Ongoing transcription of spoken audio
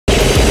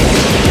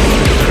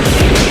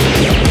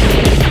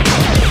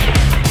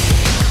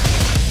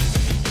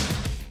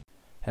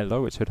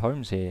Hello, it's Hood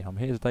Holmes here. I'm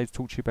here today to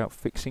talk to you about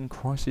fixing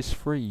Crysis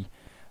 3.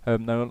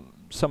 Now,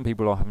 some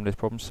people are having this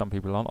problem, some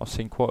people aren't. I've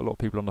seen quite a lot of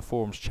people on the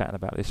forums chatting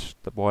about this,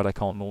 why they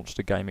can't launch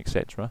the game,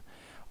 etc.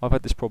 I've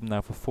had this problem now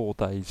for 4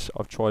 days.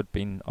 I've tried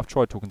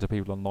talking to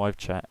people on live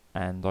chat,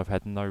 and I've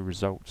had no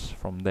results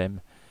from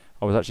them.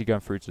 I was actually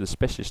going through to the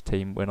specialist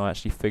team when I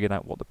actually figured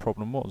out what the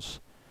problem was.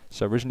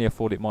 So originally I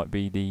thought it might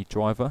be the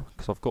driver,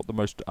 because I've got the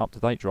most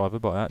up-to-date driver,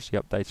 but I actually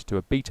updated to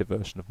a beta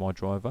version of my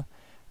driver.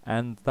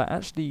 And that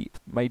actually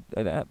made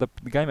the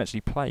game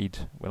actually played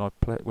when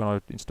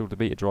I installed the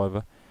beta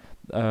driver,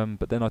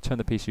 but then I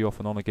turned the PC off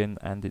and on again,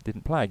 and it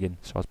didn't play again.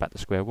 So I was back to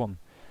square one.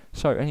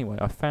 So anyway,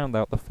 I found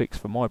out the fix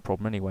for my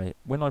problem anyway.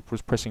 When I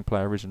was pressing play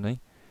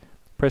originally,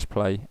 press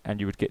play, and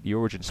you would get the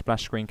Origin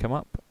splash screen come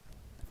up.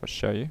 If I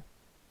show you,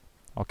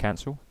 I'll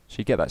cancel. So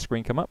you get that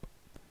screen come up,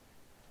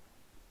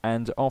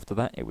 and after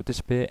that it would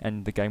disappear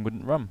and the game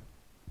wouldn't run.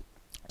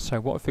 So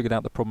what I figured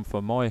out the problem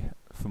for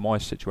my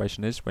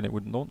situation is, when it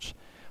wouldn't launch,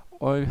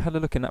 I had a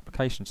look in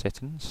application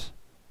settings,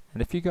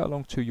 and if you go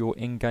along to your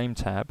in-game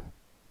tab,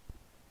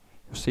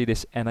 you'll see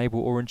this enable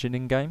Origin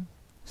in-game.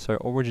 So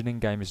Origin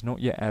in-game is not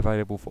yet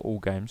available for all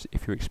games.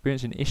 If you're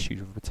experiencing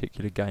issues with a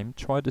particular game,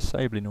 try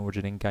disabling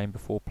Origin in-game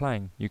before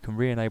playing. You can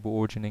re-enable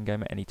Origin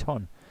in-game at any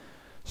time.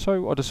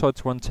 So I decided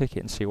to untick it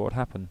and see what would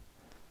happen.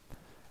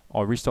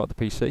 I restarted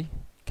the PC,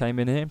 came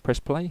in here and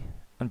pressed play,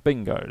 and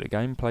bingo, the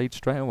game played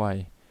straight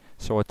away.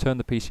 So I turned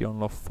the PC on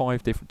and off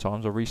 5 different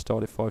times. I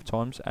restarted 5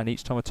 times, and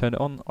each time I turned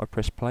it on, I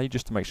pressed play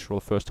just to make sure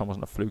the first time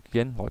wasn't a fluke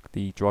again, like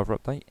the driver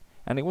update.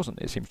 And it wasn't.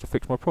 It seems to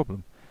fix my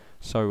problem.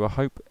 So I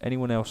hope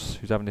anyone else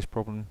who's having this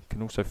problem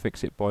can also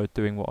fix it by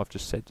doing what I've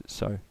just said.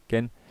 So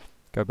again,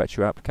 go back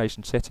to your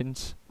application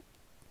settings,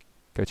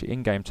 go to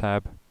in-game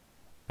tab,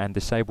 and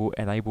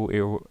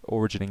enable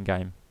Origin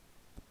in-game.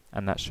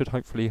 And that should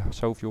hopefully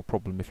solve your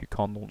problem if you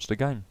can't launch the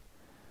game.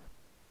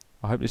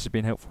 I hope this has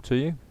been helpful to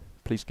you.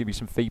 Please give me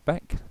some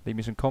feedback, leave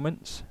me some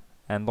comments,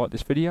 and like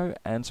this video,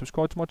 and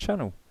subscribe to my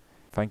channel.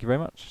 Thank you very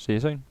much. See you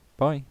soon.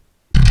 Bye.